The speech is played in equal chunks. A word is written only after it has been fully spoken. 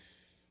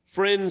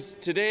Friends,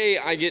 today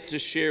I get to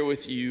share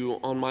with you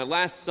on my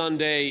last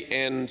Sunday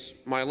and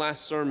my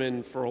last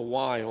sermon for a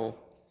while,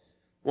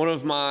 one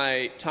of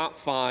my top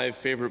 5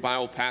 favorite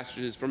Bible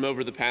passages from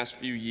over the past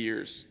few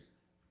years.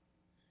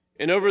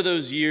 And over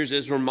those years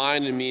has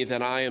reminded me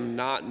that I am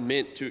not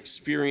meant to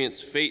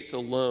experience faith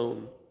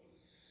alone,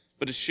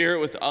 but to share it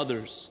with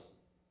others.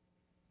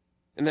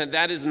 And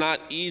that is not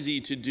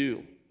easy to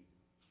do,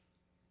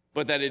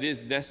 but that it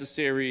is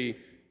necessary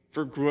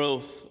for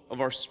growth of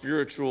our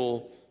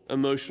spiritual,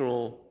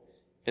 emotional,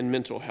 and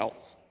mental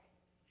health.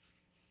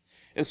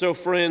 And so,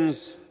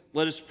 friends,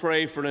 let us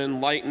pray for an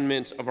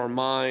enlightenment of our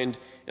mind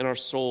and our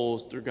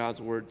souls through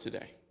God's word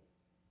today.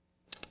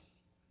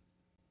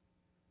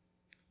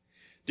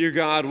 Dear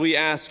God, we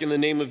ask in the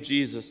name of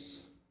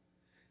Jesus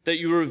that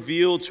you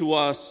reveal to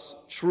us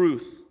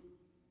truth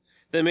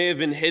that may have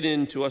been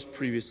hidden to us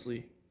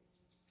previously,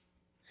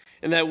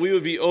 and that we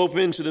would be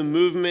open to the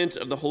movement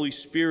of the Holy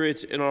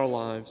Spirit in our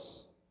lives.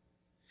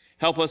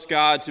 Help us,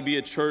 God, to be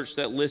a church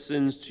that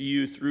listens to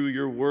you through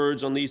your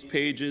words on these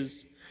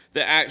pages,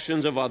 the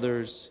actions of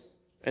others,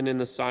 and in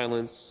the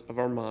silence of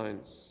our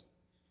minds.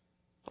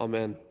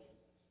 Amen.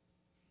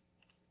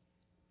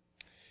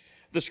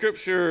 The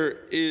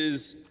scripture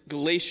is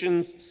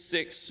Galatians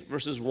 6,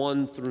 verses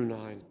 1 through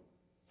 9.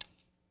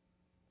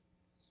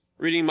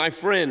 Reading, "My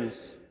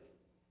friends,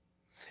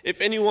 if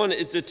anyone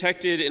is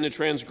detected in a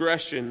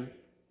transgression,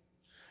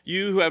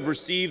 you who have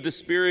received the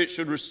Spirit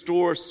should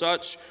restore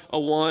such a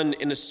one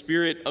in a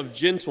spirit of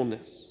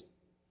gentleness.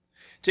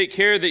 Take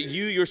care that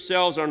you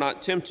yourselves are not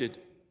tempted.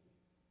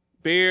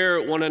 Bear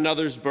one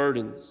another's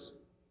burdens,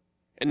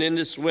 and in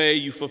this way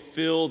you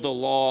fulfill the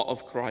law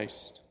of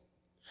Christ.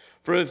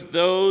 For if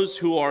those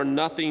who are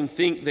nothing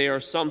think they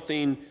are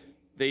something,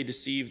 they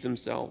deceive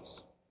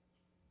themselves.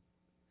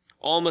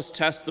 All must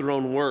test their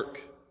own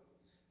work.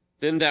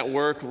 Then that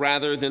work,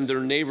 rather than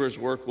their neighbor's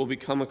work, will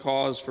become a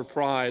cause for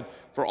pride,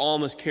 for all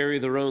must carry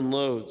their own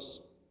loads.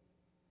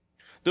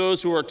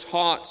 Those who are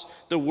taught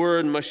the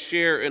word must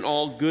share in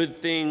all good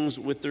things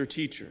with their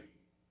teacher.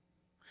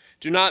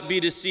 Do not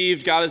be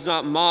deceived, God is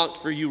not mocked,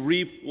 for you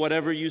reap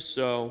whatever you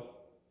sow.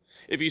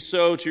 If you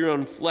sow to your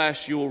own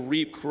flesh, you will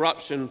reap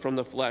corruption from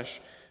the flesh.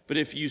 But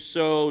if you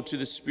sow to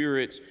the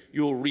Spirit,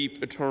 you will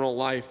reap eternal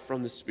life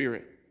from the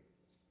Spirit.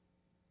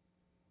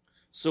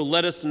 So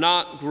let us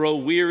not grow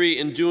weary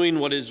in doing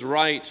what is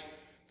right,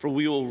 for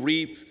we will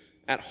reap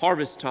at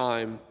harvest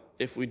time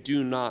if we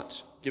do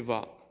not give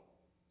up."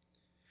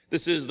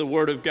 This is the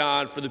word of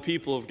God for the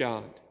people of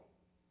God.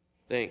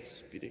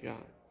 Thanks be to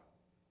God.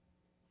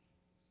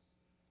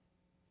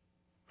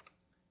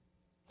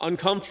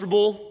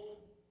 Uncomfortable,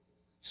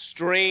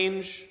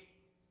 strange,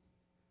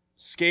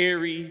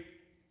 scary,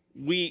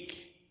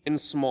 weak,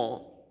 and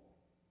small.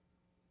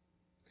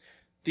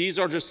 These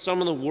are just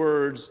some of the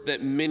words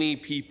that many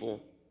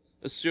people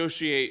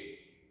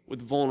associate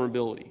with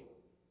vulnerability.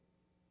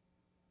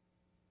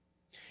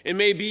 It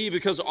may be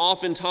because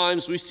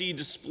oftentimes we see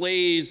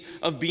displays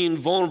of being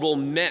vulnerable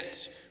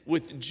met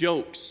with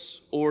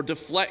jokes or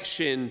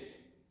deflection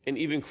and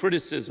even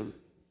criticism.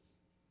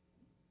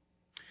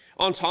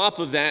 On top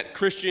of that,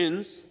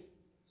 Christians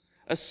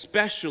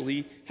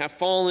especially have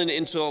fallen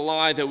into the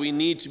lie that we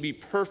need to be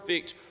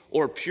perfect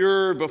or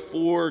pure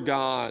before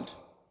God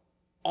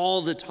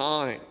all the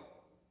time,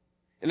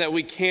 and that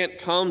we can't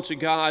come to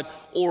God,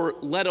 or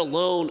let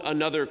alone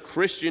another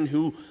Christian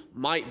who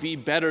might be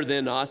better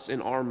than us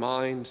in our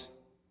mind,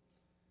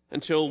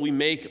 until we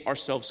make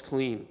ourselves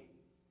clean.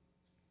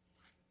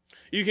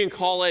 You can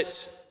call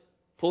it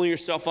pulling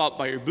yourself up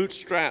by your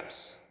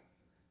bootstraps,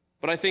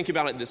 but I think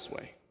about it this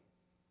way: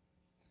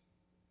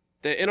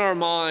 that in our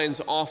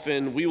minds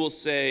often we will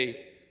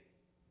say,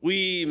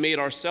 we made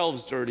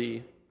ourselves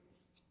dirty,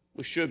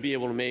 we should be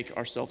able to make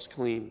ourselves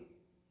clean.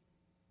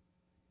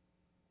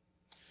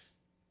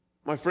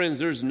 My friends,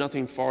 there's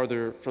nothing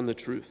farther from the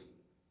truth.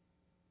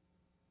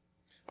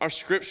 Our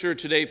scripture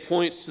today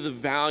points to the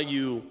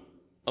value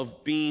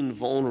of being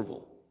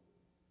vulnerable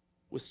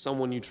with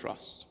someone you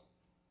trust.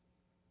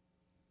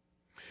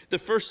 The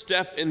first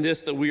step in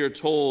this that we are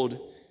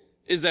told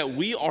is that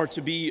we are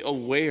to be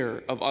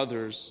aware of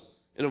others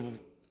and of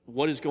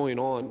what is going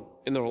on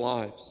in their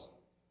lives.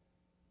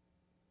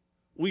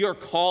 We are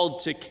called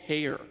to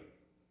care,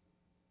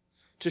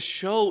 to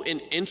show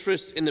an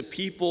interest in the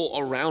people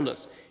around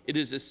us. It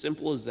is as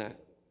simple as that.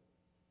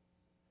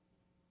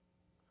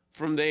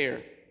 From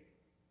there,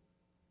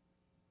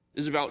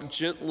 is about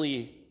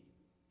gently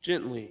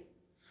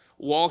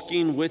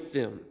walking with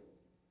them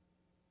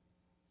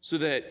so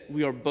that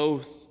we are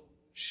both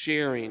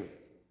sharing.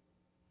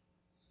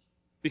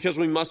 Because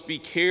we must be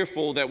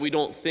careful that we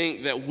don't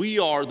think that we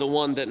are the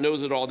one that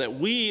knows it all, that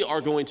we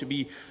are going to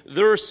be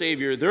their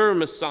Savior, their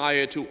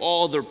Messiah to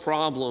all their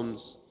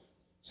problems,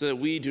 so that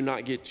we do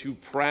not get too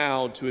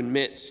proud to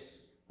admit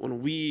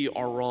when we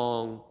are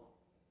wrong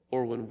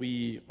or when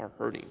we are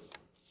hurting.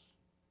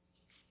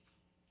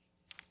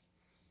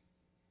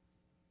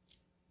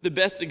 The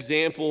best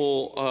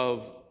example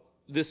of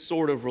this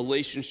sort of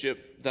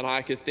relationship that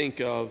I could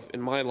think of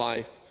in my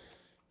life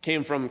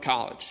came from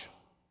college.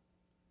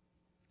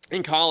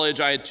 In college,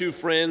 I had two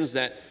friends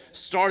that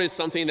started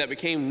something that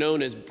became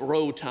known as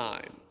bro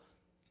time.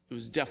 It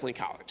was definitely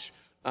college.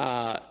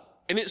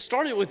 And it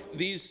started with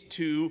these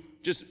two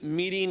just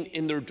meeting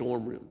in their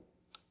dorm room.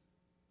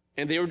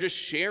 And they were just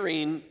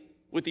sharing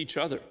with each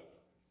other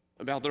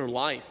about their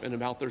life and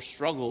about their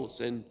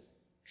struggles and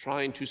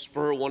trying to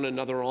spur one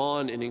another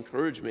on in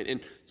encouragement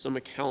and some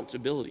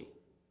accountability.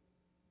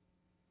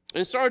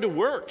 And it started to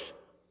work.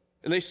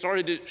 And they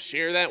started to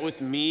share that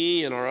with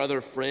me and our other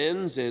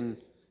friends and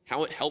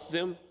how it helped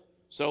them.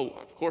 So,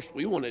 of course,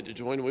 we wanted to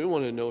join. We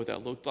wanted to know what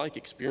that looked like,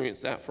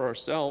 experience that for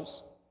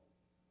ourselves.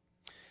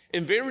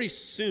 And very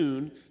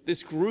soon,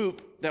 this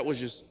group that was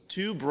just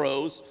two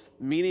bros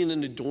meeting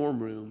in a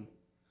dorm room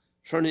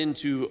turned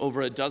into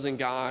over a dozen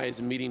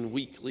guys meeting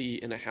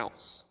weekly in a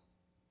house.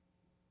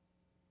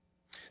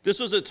 This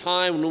was a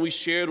time when we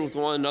shared with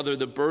one another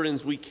the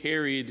burdens we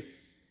carried,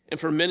 and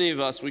for many of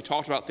us, we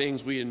talked about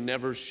things we had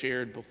never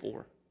shared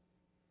before.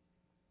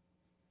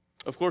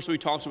 Of course, we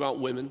talked about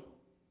women.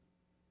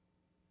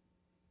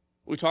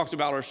 We talked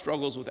about our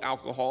struggles with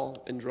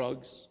alcohol and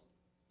drugs.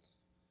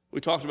 We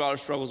talked about our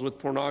struggles with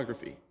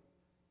pornography.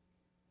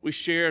 We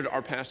shared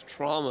our past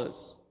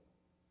traumas.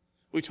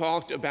 We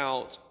talked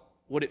about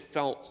what it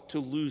felt to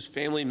lose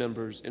family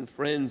members and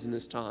friends in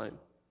this time,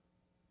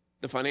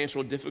 the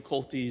financial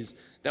difficulties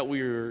that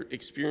we were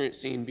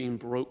experiencing being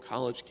broke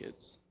college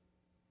kids.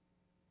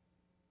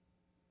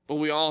 But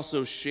we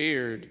also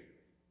shared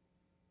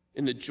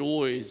in the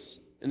joys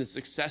and the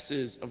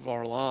successes of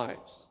our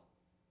lives,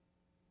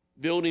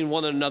 building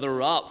one another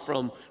up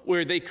from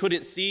where they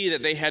couldn't see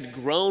that they had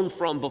grown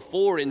from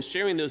before and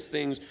sharing those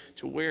things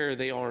to where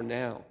they are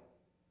now.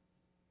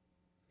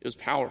 It was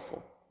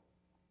powerful.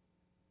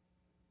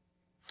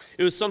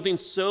 It was something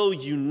so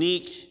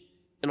unique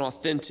and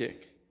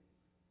authentic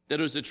that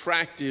it was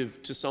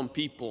attractive to some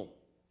people.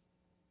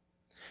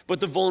 But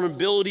the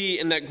vulnerability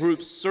in that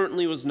group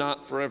certainly was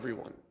not for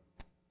everyone.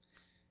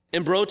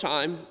 And bro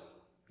time,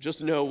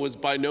 just know, was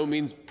by no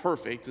means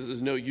perfect. This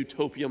is no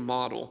utopia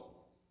model.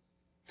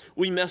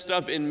 We messed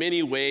up in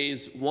many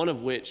ways, one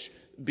of which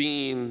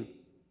being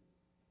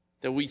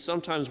that we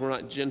sometimes were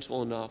not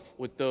gentle enough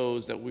with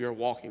those that we are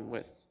walking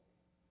with.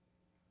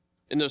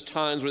 In those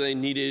times where they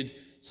needed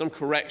some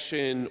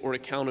correction or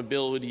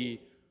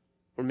accountability,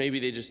 or maybe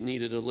they just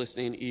needed a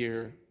listening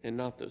ear and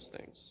not those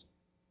things.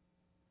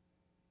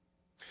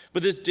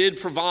 But this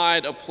did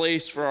provide a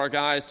place for our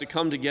guys to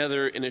come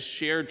together in a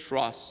shared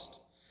trust,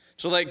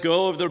 to let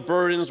go of their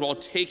burdens while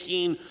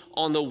taking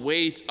on the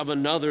weight of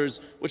another's,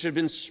 which had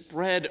been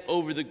spread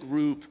over the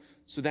group,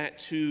 so that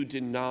too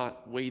did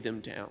not weigh them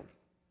down.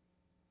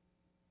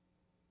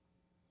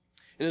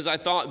 And as I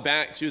thought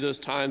back to those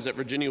times at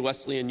Virginia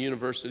Wesleyan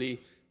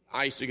University,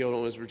 I used to go to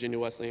it was Virginia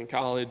Wesleyan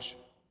College,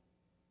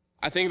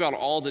 I think about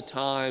all the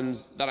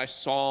times that I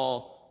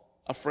saw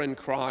a friend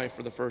cry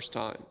for the first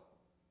time,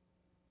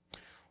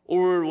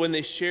 or when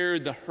they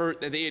shared the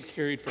hurt that they had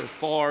carried for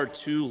far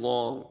too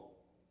long.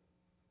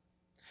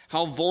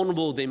 How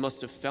vulnerable they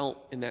must have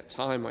felt in that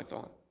time, I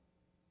thought.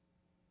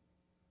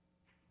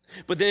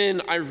 But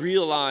then I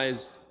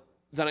realized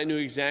that I knew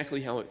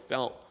exactly how it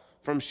felt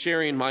from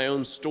sharing my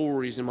own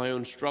stories and my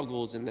own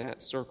struggles in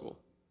that circle.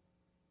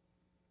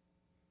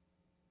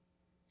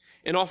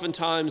 And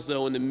oftentimes,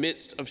 though, in the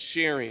midst of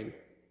sharing,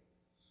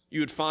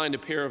 you would find a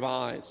pair of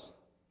eyes.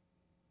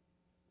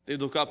 They'd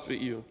look up at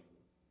you.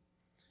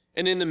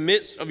 And in the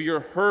midst of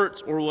your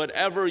hurt or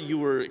whatever you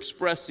were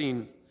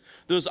expressing,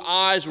 those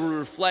eyes will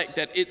reflect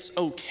that it's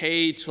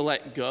okay to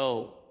let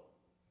go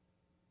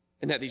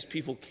and that these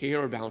people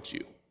care about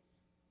you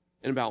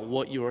and about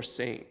what you are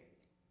saying.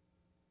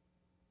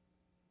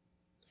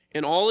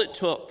 And all it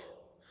took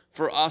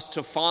for us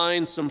to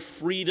find some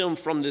freedom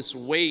from this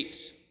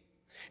weight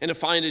and to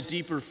find a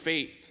deeper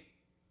faith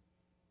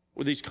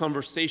were these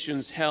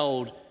conversations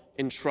held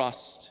in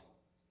trust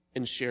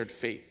and shared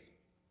faith.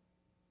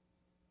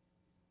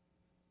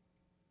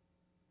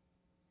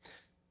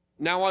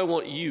 Now I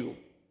want you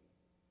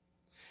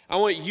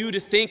to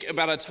think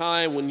about a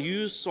time when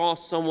you saw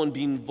someone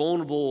being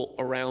vulnerable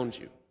around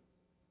you.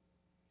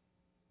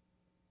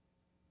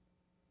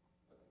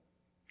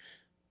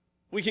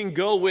 We can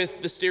go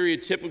with the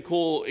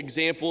stereotypical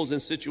examples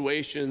and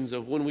situations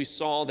of when we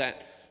saw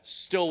that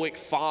stoic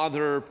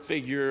father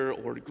figure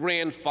or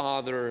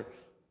grandfather,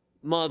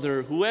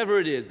 mother, whoever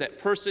it is, that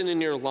person in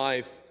your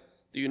life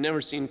that you've never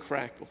seen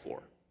crack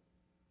before.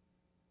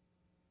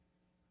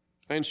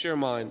 I can share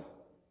mine.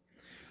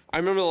 I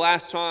remember the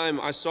last time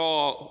I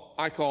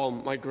call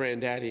my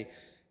granddaddy,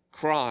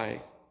 cry,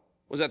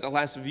 was at the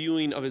last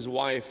viewing of his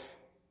wife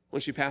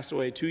when she passed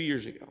away 2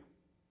 years ago.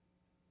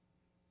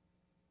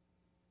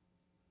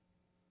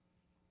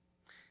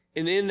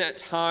 And in that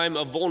time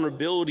of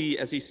vulnerability,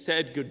 as he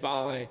said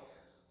goodbye,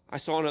 I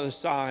saw another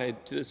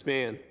side to this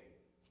man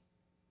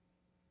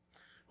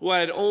who I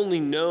had only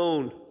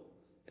known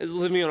as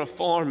living on a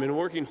farm and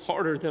working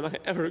harder than I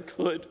ever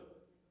could.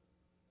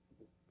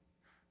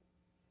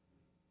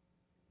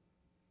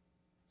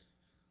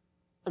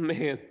 A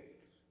man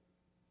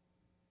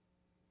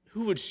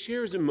who would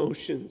share his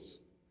emotions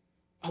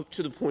up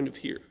to the point of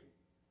here.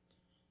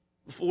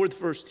 Before the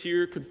first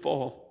tear could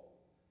fall,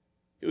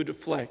 it would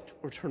deflect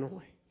or turn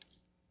away.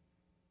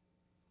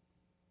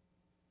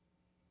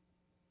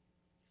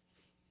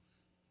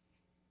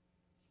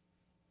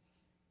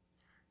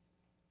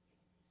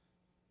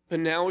 But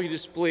now he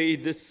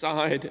displayed this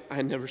side I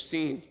had never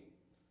seen.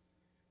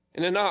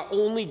 And it not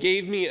only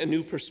gave me a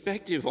new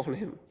perspective on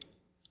him,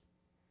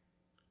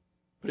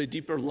 but a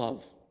deeper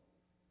love.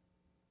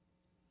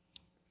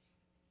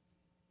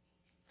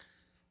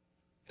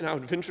 And I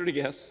would venture to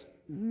guess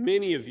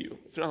many of you,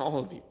 if not all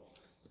of you,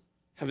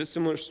 have a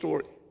similar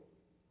story.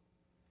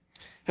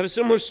 Have a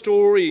similar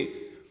story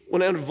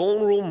when at a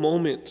vulnerable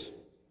moment,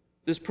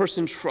 this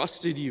person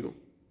trusted you,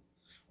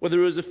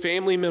 whether it was a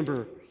family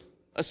member,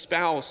 a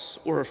spouse,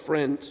 or a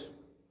friend.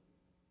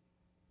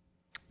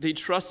 They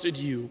trusted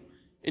you,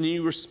 and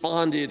you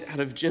responded out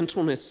of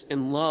gentleness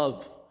and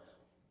love,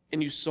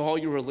 and you saw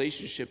your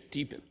relationship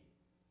deepen.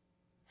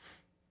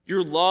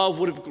 Your love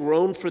would have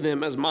grown for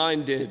them as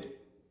mine did.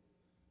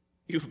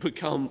 You've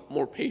become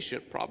more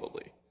patient,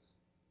 probably.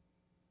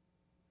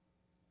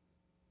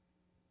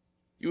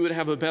 You would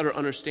have a better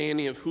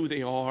understanding of who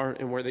they are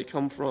and where they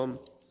come from.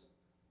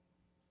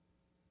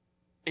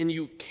 And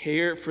you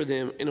care for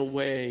them in a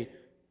way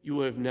you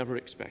would have never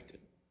expected.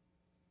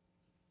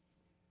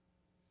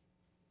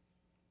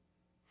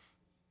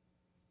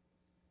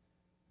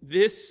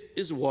 This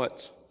is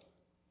what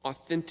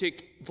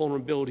authentic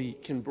vulnerability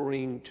can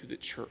bring to the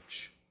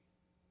church.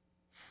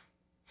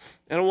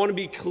 And I want to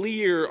be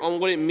clear on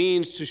what it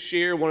means to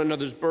share one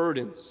another's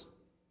burdens,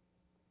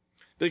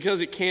 because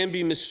it can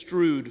be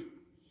misconstrued.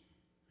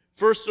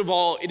 First of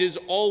all, it is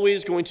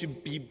always going to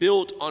be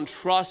built on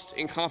trust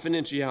and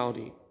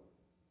confidentiality.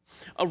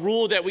 A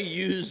rule that we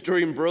used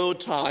during bro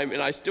time,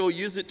 and I still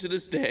use it to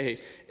this day,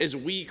 is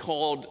we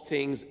called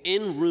things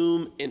in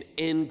room and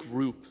in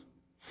group.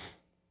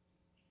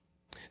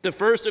 The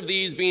first of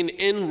these, being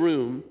in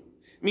room,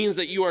 means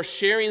that you are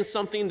sharing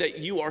something that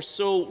you are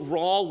so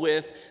raw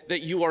with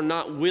that you are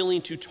not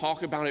willing to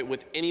talk about it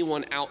with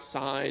anyone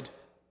outside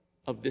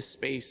of this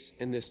space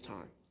and this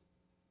time.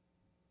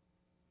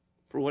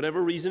 For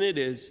whatever reason it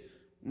is,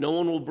 no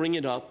one will bring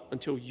it up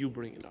until you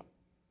bring it up.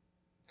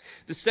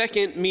 The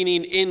second,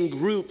 meaning in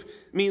group,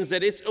 means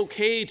that it's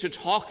okay to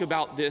talk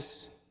about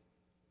this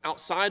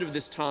outside of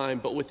this time,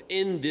 but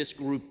within this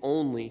group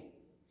only.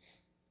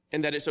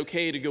 And that it's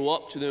okay to go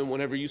up to them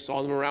whenever you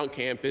saw them around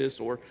campus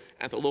or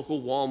at the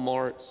local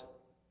Walmart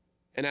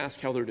and ask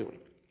how they're doing.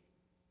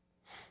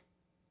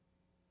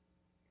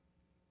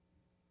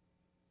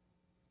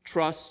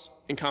 Trust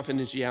and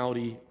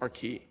confidentiality are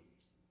key.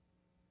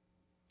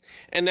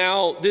 And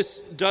now,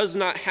 this does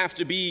not have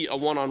to be a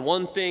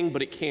one-on-one thing,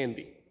 but it can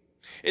be.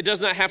 It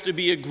does not have to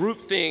be a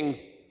group thing,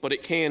 but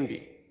it can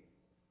be.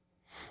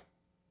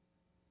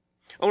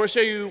 I want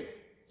to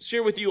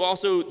share with you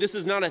also, this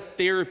is not a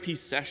therapy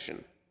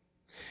session.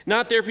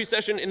 Not therapy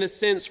session in the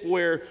sense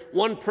where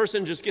one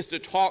person just gets to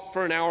talk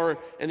for an hour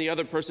and the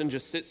other person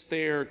just sits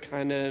there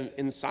kind of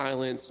in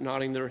silence,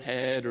 nodding their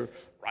head or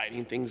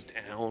writing things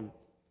down.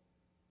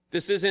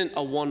 This isn't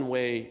a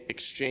one-way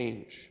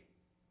exchange.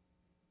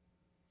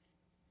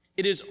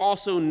 It is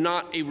also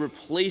not a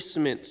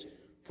replacement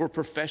for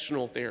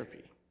professional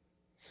therapy.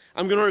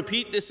 I'm going to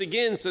repeat this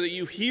again so that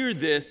you hear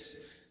this,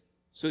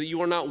 so that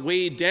you are not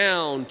weighed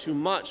down too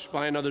much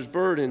by another's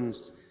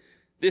burdens.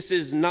 This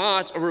is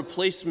not a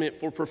replacement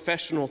for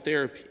professional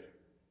therapy.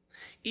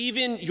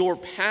 Even your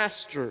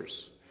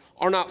pastors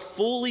are not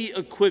fully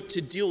equipped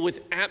to deal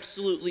with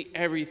absolutely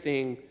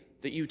everything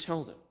that you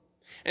tell them.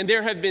 And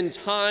there have been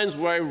times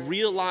where I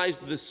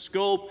realized the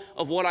scope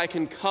of what I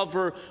can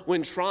cover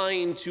when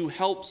trying to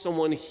help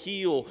someone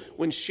heal,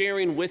 when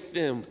sharing with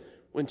them,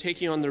 when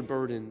taking on their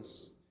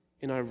burdens.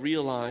 And I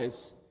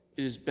realize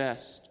it is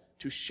best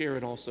to share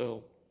it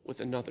also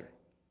with another.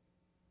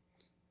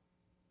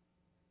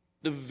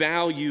 The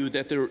value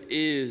that there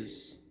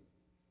is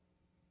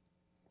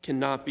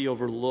cannot be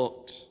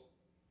overlooked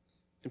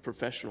in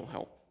professional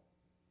help.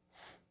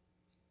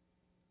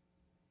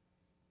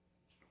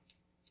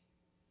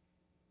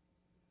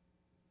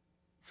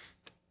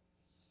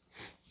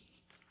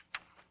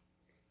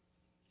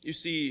 You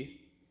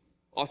see,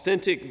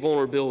 authentic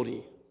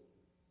vulnerability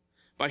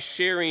by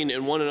sharing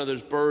in one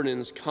another's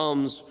burdens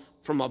comes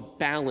from a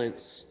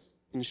balance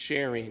in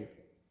sharing,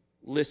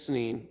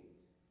 listening,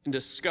 and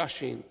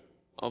discussing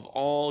of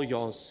all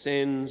y'all's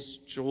sins,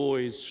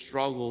 joys,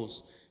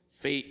 struggles,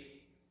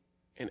 faith,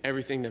 and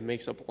everything that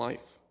makes up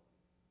life.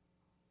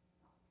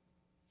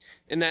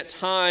 And that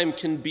time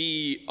can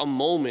be a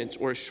moment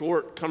or a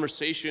short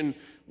conversation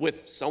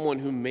with someone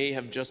who may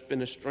have just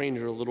been a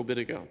stranger a little bit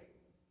ago.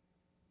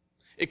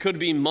 It could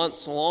be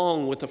months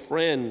long with a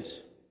friend.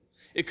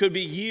 It could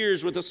be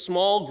years with a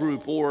small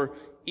group, or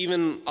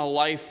even a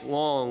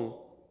lifelong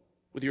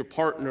with your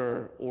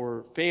partner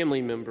or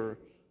family member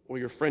or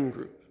your friend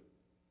group.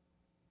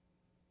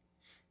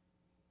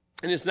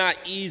 And it's not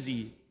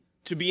easy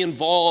to be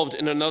involved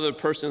in another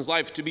person's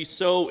life, to be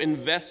so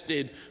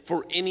invested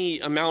for any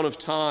amount of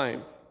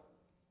time.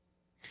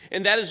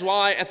 And that is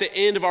why at the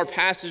end of our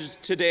passage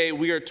today,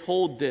 we are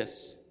told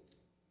this.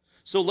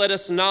 So let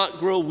us not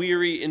grow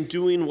weary in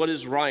doing what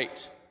is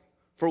right,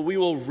 for we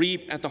will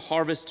reap at the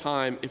harvest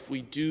time if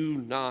we do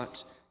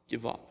not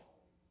give up.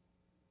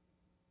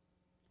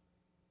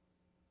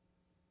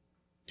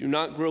 Do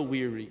not grow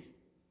weary.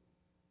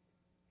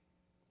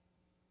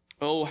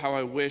 Oh, how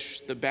I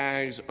wish the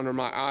bags under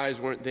my eyes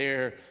weren't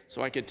there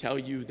so I could tell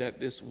you that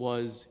this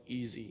was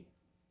easy.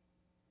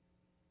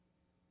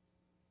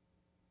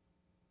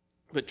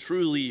 But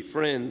truly,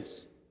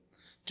 friends,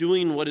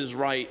 doing what is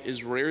right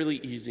is rarely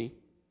easy,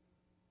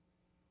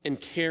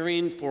 and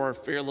caring for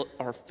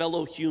our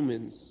fellow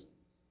humans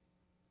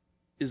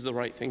is the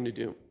right thing to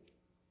do.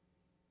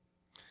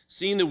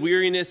 Seeing the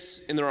weariness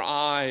in their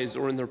eyes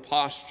or in their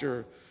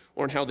posture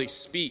or in how they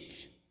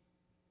speak,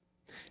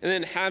 and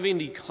then having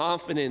the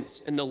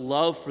confidence and the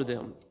love for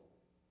them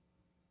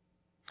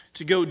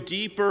to go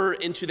deeper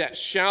into that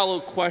shallow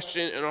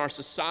question in our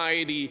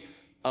society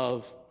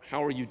of,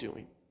 how are you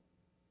doing?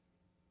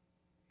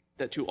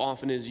 That too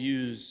often is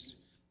used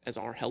as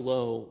our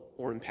hello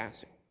or in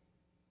passing.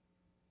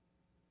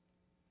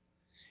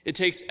 It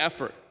takes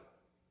effort.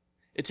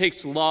 It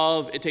takes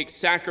love. It takes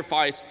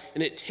sacrifice.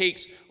 And it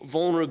takes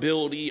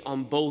vulnerability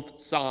on both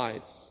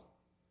sides.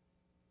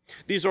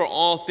 These are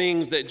all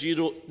things that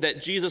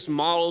Jesus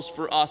models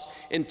for us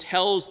and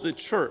tells the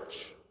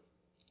church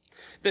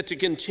that to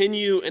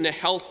continue in a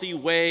healthy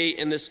way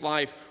in this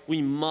life,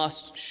 we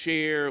must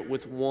share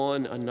with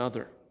one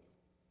another.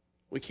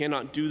 We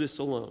cannot do this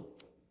alone.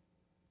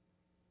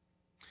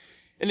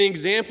 An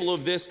example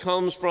of this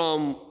comes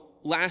from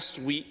last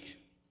week,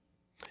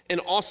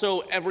 and also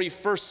every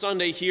first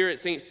Sunday here at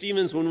St.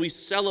 Stephen's when we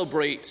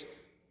celebrate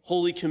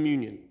Holy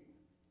Communion.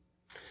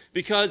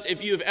 Because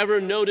if you have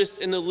ever noticed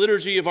in the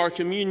liturgy of our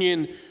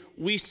communion,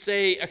 we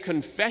say a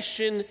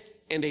confession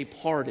and a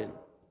pardon.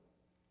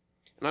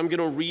 And I'm going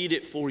to read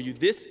it for you.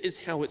 This is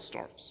how it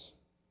starts.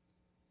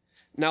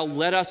 Now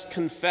let us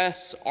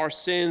confess our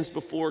sins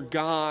before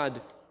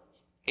God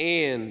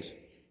and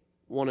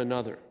one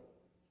another.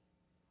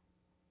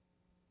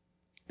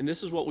 And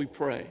this is what we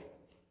pray.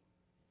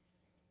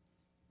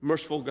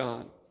 Merciful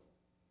God,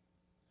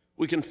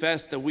 we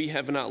confess that we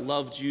have not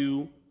loved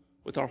you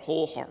with our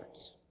whole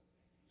hearts.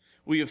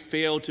 We have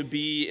failed to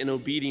be an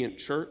obedient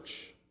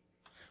church.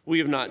 We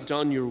have not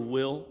done your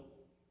will.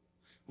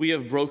 We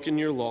have broken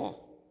your law.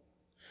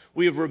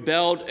 We have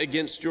rebelled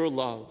against your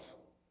love.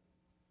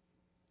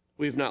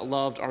 We have not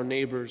loved our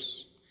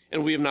neighbors,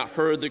 and we have not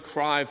heard the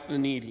cry of the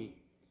needy.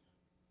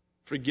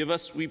 Forgive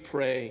us, we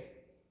pray.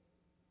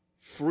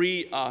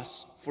 Free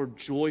us for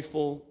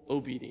joyful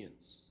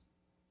obedience.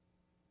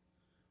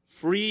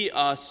 Free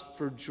us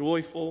for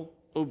joyful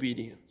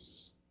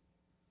obedience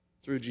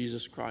through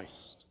Jesus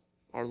Christ,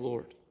 our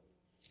Lord.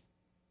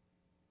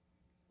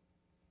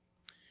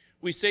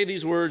 We say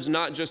these words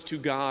not just to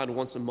God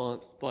once a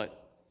month,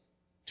 but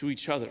to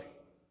each other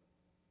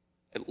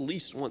at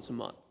least once a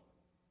month.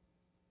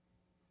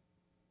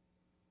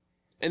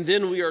 And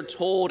then we are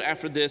told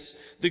after this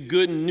the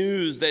good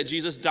news that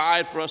Jesus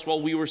died for us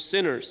while we were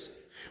sinners,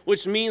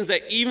 which means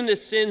that even the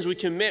sins we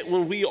commit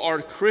when we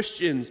are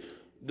Christians,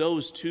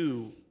 those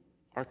too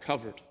are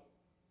covered.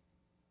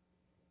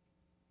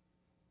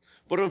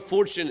 But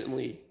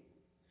unfortunately,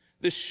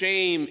 the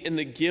shame and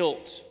the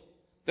guilt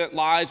that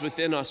lies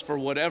within us for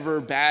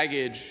whatever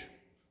baggage,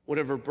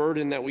 whatever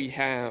burden that we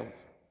have,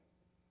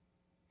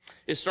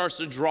 it starts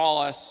to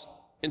draw us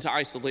into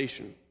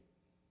isolation.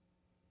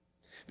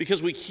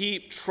 Because we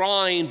keep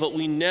trying, but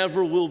we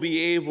never will be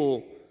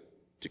able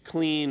to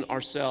clean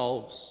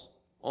ourselves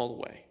all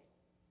the way.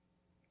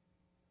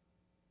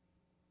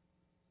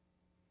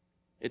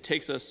 It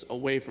takes us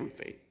away from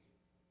faith.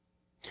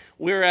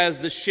 Whereas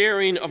the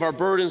sharing of our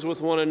burdens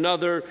with one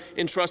another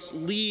in trust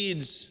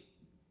leads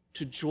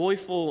to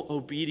joyful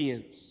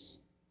obedience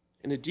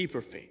and a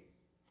deeper faith.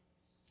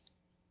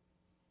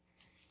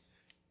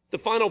 The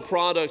final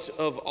product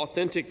of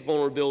authentic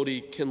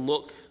vulnerability can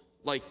look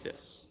like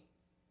this.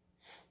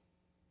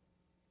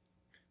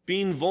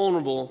 Being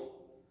vulnerable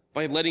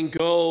by letting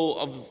go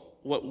of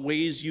what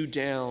weighs you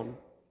down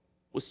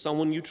with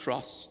someone you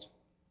trust,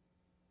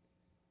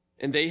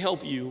 and they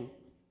help you,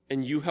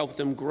 and you help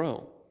them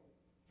grow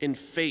in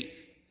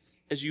faith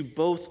as you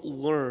both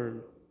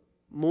learn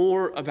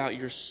more about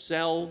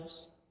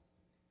yourselves,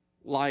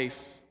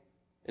 life,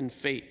 and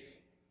faith.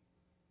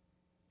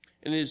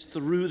 And it is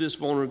through this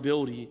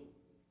vulnerability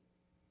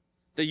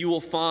that you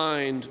will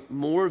find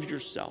more of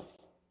yourself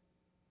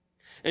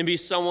and be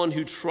someone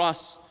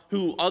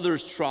who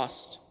others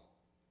trust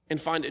and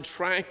find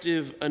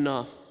attractive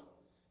enough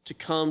to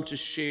come to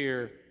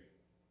share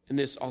in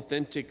this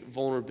authentic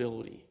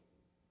vulnerability.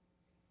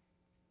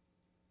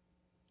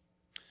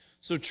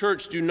 So,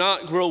 church, do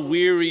not grow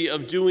weary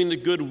of doing the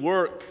good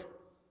work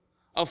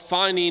of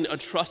finding a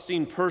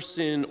trusting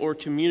person or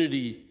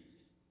community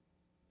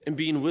and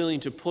being willing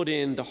to put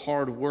in the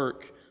hard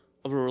work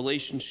of a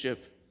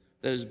relationship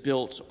that is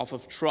built off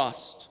of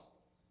trust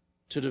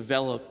to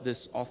develop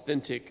this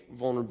authentic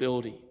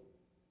vulnerability.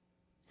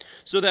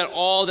 so that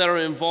all that are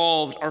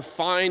involved are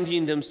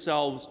finding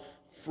themselves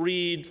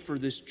freed for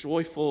this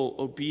joyful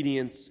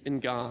obedience in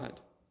God,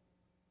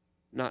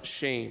 not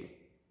shame.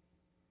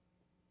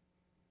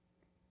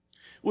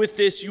 With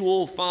this, you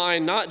will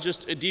find not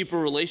just a deeper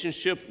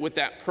relationship with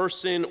that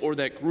person or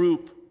that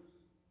group,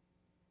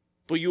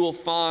 but you will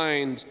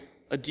find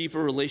a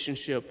deeper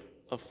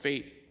relationship of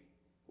faith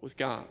with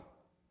God.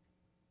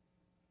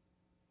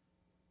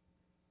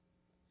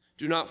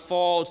 Do not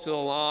fall to the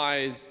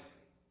lies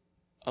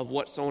of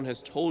what someone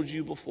has told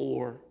you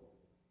before,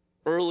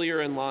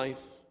 earlier in life,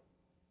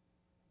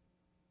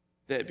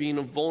 that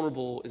being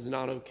vulnerable is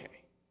not okay.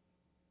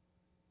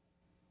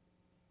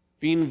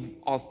 Being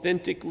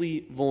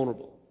authentically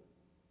vulnerable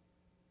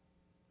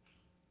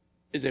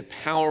is a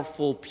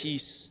powerful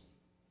piece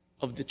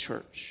of the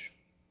church.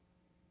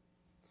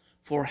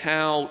 For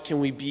how can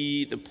we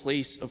be the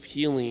place of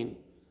healing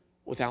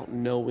without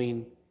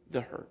knowing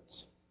the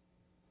hurt?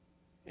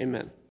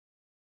 Amen.